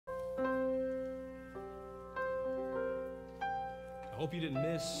hope you didn't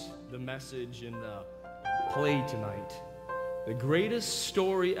miss the message in the play tonight. The greatest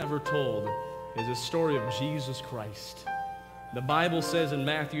story ever told is the story of Jesus Christ. The Bible says in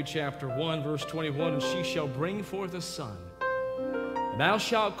Matthew chapter 1, verse 21, "And she shall bring forth a son, and thou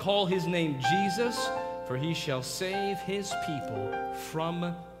shalt call his name Jesus, for he shall save his people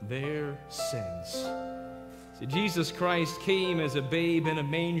from their sins." See, Jesus Christ came as a babe in a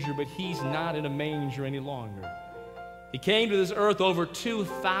manger, but he's not in a manger any longer. He came to this earth over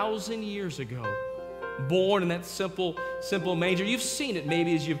 2,000 years ago, born in that simple manger. You've seen it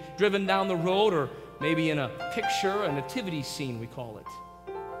maybe as you've driven down the road, or maybe in a picture, a nativity scene, we call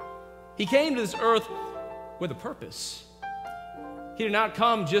it. He came to this earth with a purpose. He did not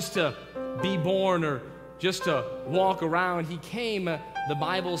come just to be born or just to walk around. He came, the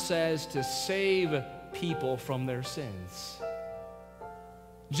Bible says, to save people from their sins.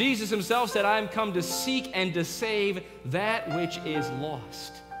 Jesus himself said, "I am come to seek and to save that which is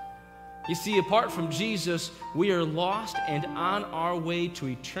lost." You see, apart from Jesus, we are lost and on our way to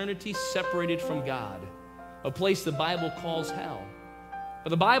eternity, separated from God, a place the Bible calls hell. But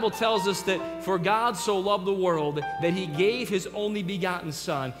the Bible tells us that for God so loved the world that he gave his only begotten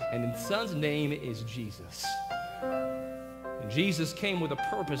Son, and his Son's name is Jesus. And Jesus came with a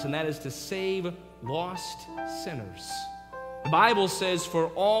purpose, and that is to save lost sinners. The Bible says, "For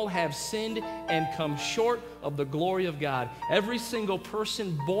all have sinned and come short of the glory of God." Every single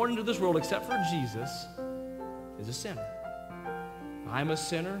person born into this world, except for Jesus, is a sinner. I'm a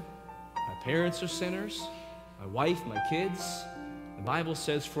sinner. My parents are sinners. My wife, my kids. The Bible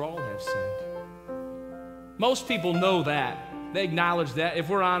says, "For all have sinned." Most people know that. They acknowledge that. If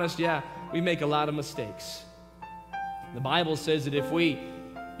we're honest, yeah, we make a lot of mistakes. The Bible says that if we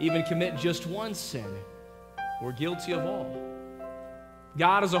even commit just one sin, we're guilty of all.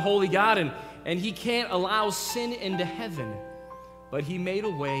 God is a holy God, and he can't allow sin into heaven. But he made a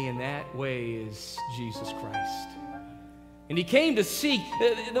way, and that way is Jesus Christ. And he came to seek.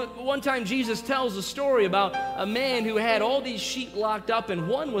 One time Jesus tells a story about a man who had all these sheep locked up, and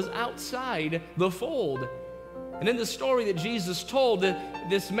one was outside the fold. And in the story that Jesus told,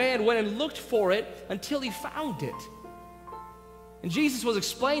 this man went and looked for it until he found it. And Jesus was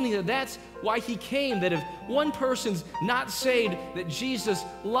explaining that that's why he came, that if one person's not saved, that Jesus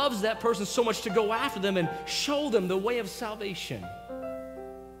loves that person so much to go after them and show them the way of salvation.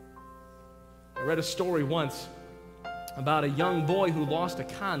 I read a story once about a young boy who lost a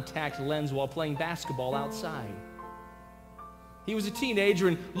contact lens while playing basketball outside. He was a teenager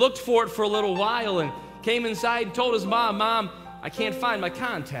and looked for it for a little while and came inside and told his mom, "Mom, I can't find my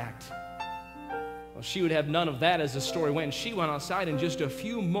contact." Well, she would have none of that as the story went. And she went outside in just a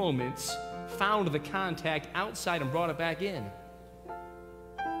few moments, found the contact outside and brought it back in.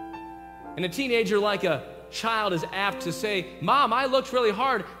 And a teenager, like a child, is apt to say, "Mom, I looked really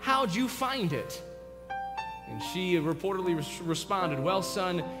hard. How'd you find it?" And she reportedly responded, "Well,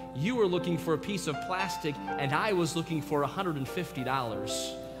 son, you were looking for a piece of plastic, and I was looking for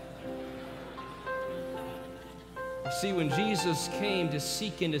 $150. See, when Jesus came to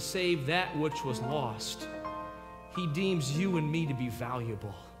seek and to save that which was lost, he deems you and me to be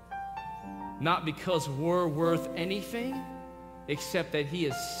valuable. Not because we're worth anything, except that he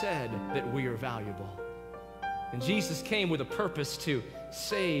has said that we are valuable. And Jesus came with a purpose to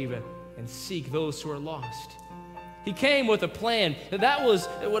save and seek those who are lost. He came with a plan. That was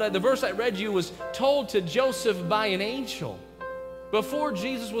what the verse I read you was told to Joseph by an angel. Before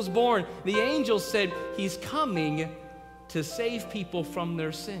Jesus was born, the angel said he's coming to save people from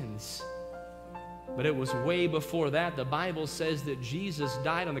their sins. But it was way before that. The Bible says that Jesus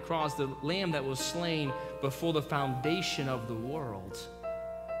died on the cross, the lamb that was slain before the foundation of the world.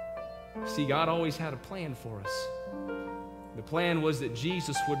 See, God always had a plan for us. The plan was that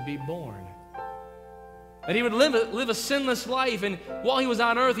Jesus would be born, that he would live a sinless life, and while he was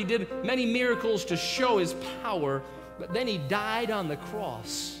on earth, he did many miracles to show his power, but then he died on the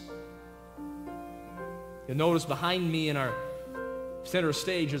cross. You'll notice behind me in our center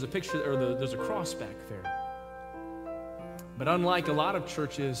stage, there's a picture, or there's a cross back there. But unlike a lot of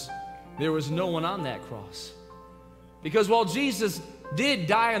churches, there was no one on that cross. Because while Jesus did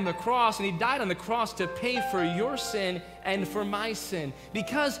die on the cross, and he died on the cross to pay for your sin and for my sin,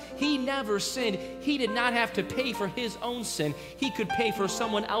 because he never sinned, he did not have to pay for his own sin. He could pay for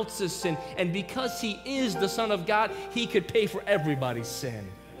someone else's sin. And because he is the Son of God, he could pay for everybody's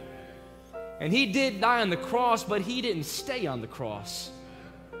sin. And he did die on the cross, but he didn't stay on the cross.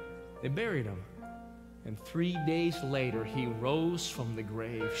 They buried him. And 3 days later, he rose from the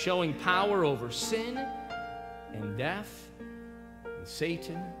grave, showing power over sin and death and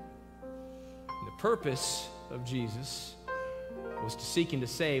Satan. And the purpose of Jesus was to seek and to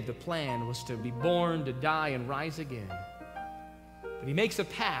save. The plan was to be born, to die, and rise again. But he makes a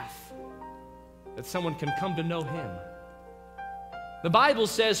path that someone can come to know him. The Bible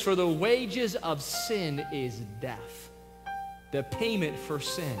says, for the wages of sin is death. The payment for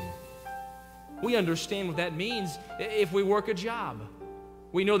sin. We understand what that means if we work a job.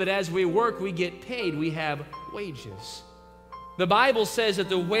 We know that as we work, we get paid. We have wages. The Bible says that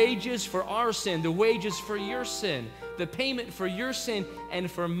the wages for our sin, the wages for your sin, the payment for your sin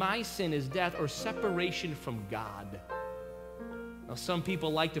and for my sin is death or separation from God. Now, some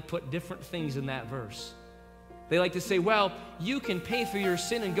people like to put different things in that verse. They like to say, well, you can pay for your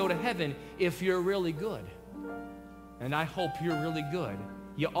sin and go to heaven if you're really good. And I hope you're really good.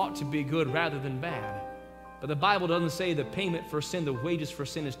 You ought to be good rather than bad. But the Bible doesn't say the payment for sin, the wages for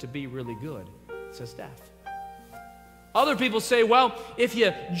sin is to be really good. It says death. Other people say, well, if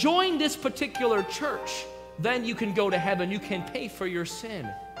you join this particular church, then you can go to heaven. You can pay for your sin.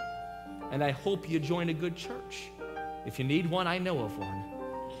 And I hope you join a good church. If you need one, I know of one.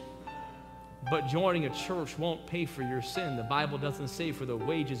 But joining a church won't pay for your sin. The Bible doesn't say for the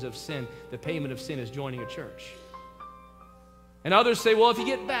wages of sin, the payment of sin is joining a church. And others say, well, if you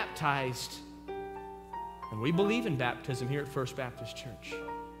get baptized, and we believe in baptism here at First Baptist Church.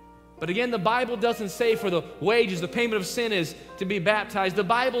 But again, the Bible doesn't say for the wages, the payment of sin is to be baptized. The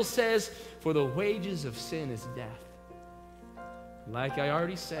Bible says for the wages of sin is death. Like I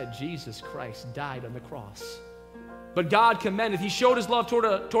already said, Jesus Christ died on the cross. But God commended, He showed His love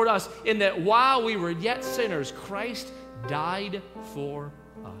toward us in that while we were yet sinners, Christ died for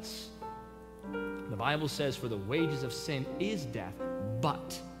us. The Bible says for the wages of sin is death,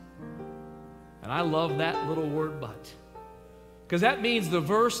 but. And I love that little word but. Because that means the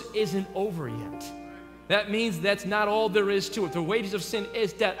verse isn't over yet. That means that's not all there is to it. The wages of sin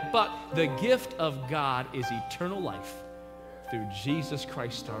is death, but the gift of God is eternal life through Jesus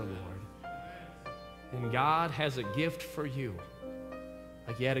Christ our Lord. And God has a gift for you,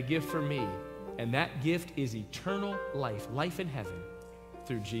 like He had a gift for me. And that gift is eternal life, life in heaven,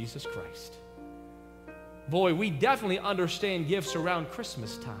 through Jesus Christ. Boy, we definitely understand gifts around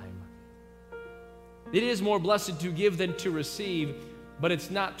Christmas time. It is more blessed to give than to receive, but it's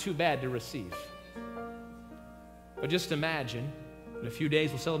not too bad to receive. But just imagine, in a few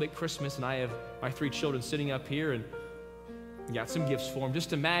days we'll celebrate Christmas, and I have my 3 children sitting up here, and got some gifts for them.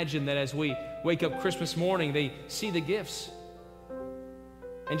 Just imagine that as we wake up Christmas morning, they see the gifts.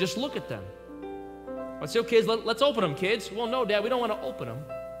 And just look at them. I'd say, okay, let's open them, kids. Well, no, Dad, we don't want to open them.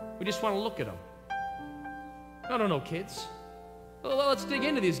 We just want to look at them. No, kids. Well, let's dig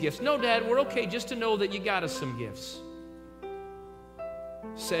into these gifts. No, Dad, we're okay just to know that you got us some gifts.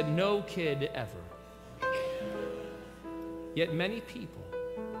 Said no kid ever. Yet many people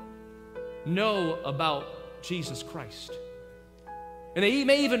know about Jesus Christ. And they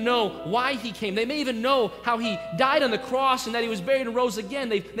may even know why He came. They may even know how He died on the cross and that He was buried and rose again.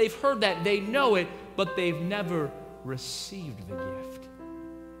 They've heard that. They know it, but they've never received the gift.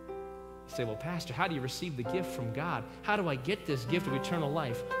 You say, well, Pastor, how do you receive the gift from God? How do I get this gift of eternal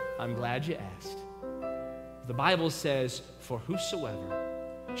life? I'm glad you asked. The Bible says, for whosoever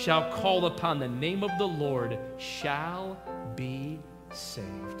shall call upon the name of the Lord shall be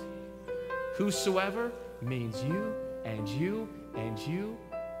saved. Whosoever means you and you and you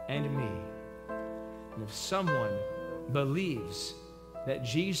and me. And if someone believes that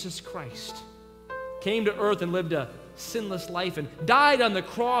Jesus Christ came to earth and lived a sinless life and died on the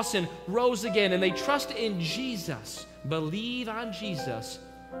cross and rose again, and they trust in Jesus, believe on Jesus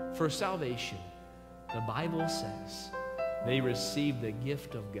for salvation, the Bible says they receive the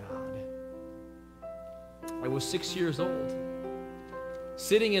gift of God. I was 6 years old,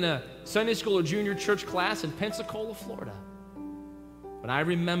 sitting in a Sunday school or junior church class in Pensacola, Florida. But I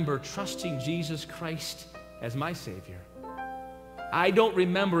remember trusting Jesus Christ as my Savior. I don't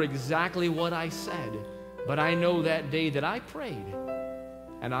remember exactly what I said, but I know that day that I prayed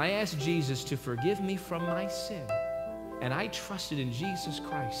and I asked Jesus to forgive me from my sin, and I trusted in Jesus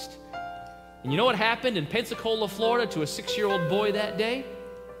Christ. And you know what happened in Pensacola, Florida to a 6-year-old boy that day?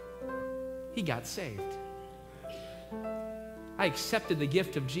 He got saved. I accepted the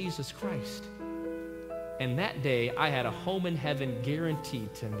gift of Jesus Christ. And that day, I had a home in heaven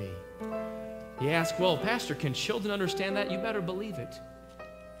guaranteed to me. You ask, well, Pastor, can children understand that? You better believe it.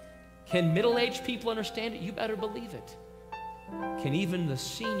 Can middle-aged people understand it? You better believe it. Can even the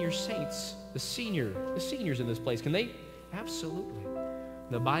senior saints, the seniors in this place, can they? Absolutely.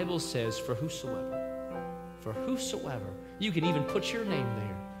 The Bible says, for whosoever, you can even put your name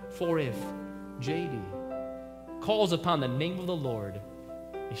there. For if JD calls upon the name of the Lord,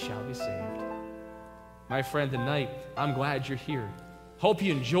 he shall be saved. My friend, tonight, I'm glad you're here. Hope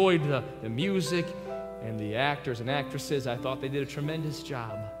you enjoyed the music and the actors and actresses. I thought they did a tremendous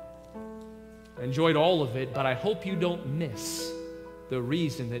job. I enjoyed all of it, but I hope you don't miss the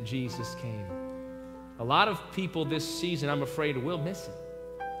reason that Jesus came. A lot of people this season, I'm afraid, will miss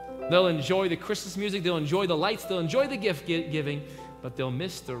it. They'll enjoy the Christmas music, they'll enjoy the lights, they'll enjoy the gift giving, but they'll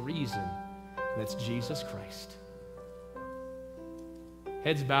miss the reason, and that's Jesus Christ.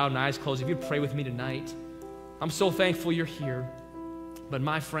 Heads bowed and eyes closed. If you'd pray with me tonight, I'm so thankful you're here. But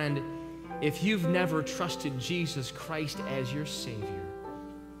my friend, if you've never trusted Jesus Christ as your Savior,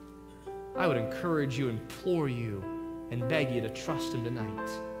 I would encourage you, implore you, and beg you to trust Him tonight.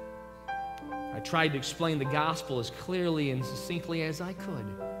 I tried to explain the gospel as clearly and succinctly as I could.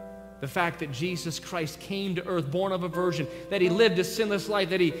 The fact that Jesus Christ came to earth, born of a virgin, that He lived a sinless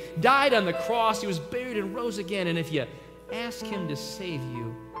life, that He died on the cross, He was buried and rose again, and if you ask Him to save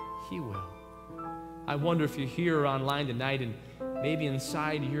you, He will. I wonder if you're here or online tonight and maybe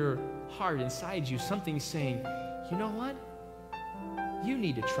inside your heart, inside you, something's saying, you know what? You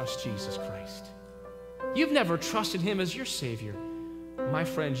need to trust Jesus Christ. You've never trusted Him as your Savior. My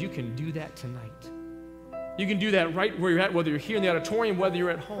friends, you can do that tonight. You can do that right where you're at, whether you're here in the auditorium, whether you're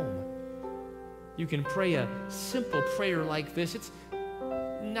at home. You can pray a simple prayer like this. It's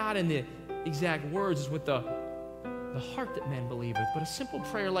not in the exact words, it's with the heart that man believeth, but a simple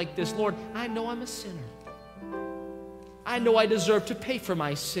prayer like this: Lord, I know I'm a sinner. I know I deserve to pay for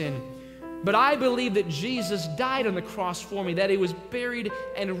my sin, but I believe that Jesus died on the cross for me, that He was buried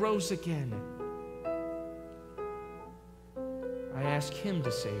and rose again. I ask Him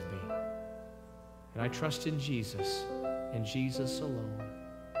to save me, and I trust in Jesus and Jesus alone.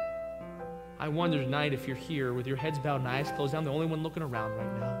 I wonder tonight if you're here with your heads bowed and eyes closed. I'm the only one looking around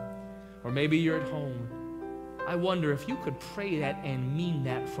right now. Or maybe you're at home. I wonder if you could pray that and mean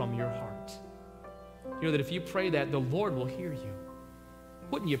that from your heart. You know that if you pray that, the Lord will hear you.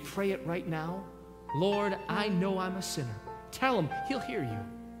 Wouldn't you pray it right now? Lord, I know I'm a sinner. Tell Him, He'll hear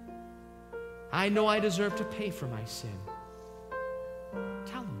you. I know I deserve to pay for my sin.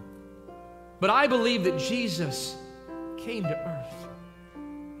 Tell Him. But I believe that Jesus came to earth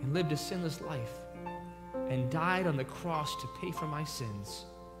and lived a sinless life and died on the cross to pay for my sins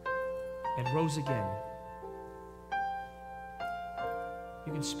and rose again.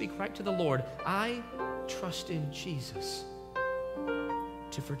 You can speak right to the Lord. I trust in Jesus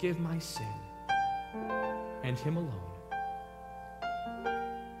to forgive my sin and Him alone.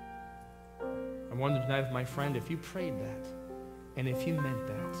 I wonder tonight, my friend, if you prayed that and if you meant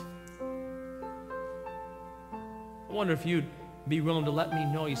that. I wonder if you'd be willing to let me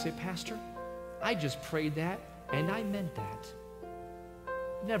know. You say, Pastor, I just prayed that and I meant that.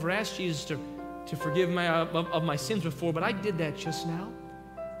 I've never asked Jesus to forgive me of my sins before, but I did that just now.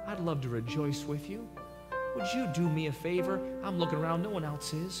 I'd love to rejoice with you. Would you do me a favor? I'm looking around, no one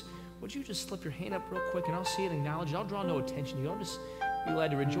else is. Would you just slip your hand up real quick and I'll see it and acknowledge it. I'll draw no attention to you. I'll just be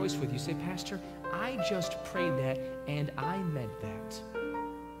glad to rejoice with you. Say, Pastor, I just prayed that and I meant that.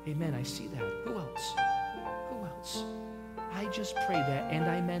 Amen, I see that. Who else? Who else? I just prayed that and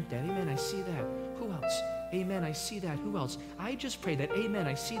I meant that. Amen, I see that. Who else? Amen, I see that. Who else? I just prayed that. Amen,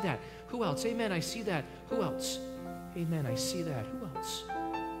 I see that. Who else? Amen, I see that. Who else? Amen, I see that. Who else?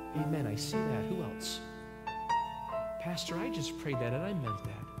 Amen, I see that. Who else? Pastor, I just prayed that and I meant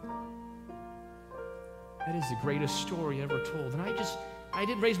that. That is the greatest story ever told. And I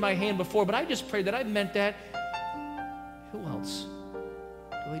didn't raise my hand before, but I just prayed that I meant that. Who else?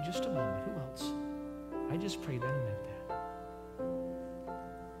 Delay just a moment. Who else? I just prayed that and meant that.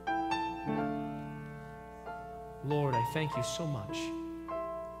 Lord, I thank you so much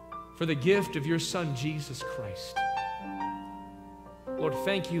for the gift of your Son, Jesus Christ. Lord,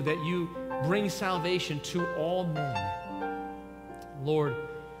 thank you that you bring salvation to all men. Lord,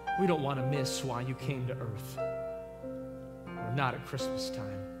 we don't want to miss why you came to earth. Or not at Christmas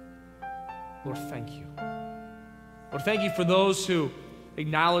time. Lord, thank you. Lord, thank you for those who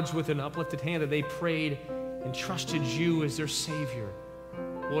acknowledged with an uplifted hand that they prayed and trusted you as their Savior.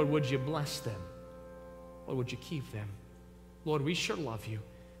 Lord, would you bless them? Lord, would you keep them? Lord, we sure love you.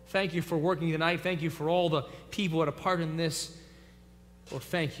 Thank you for working tonight. Thank you for all the people that are part in this. Lord,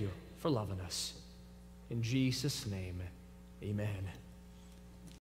 thank you for loving us. In Jesus' name, amen.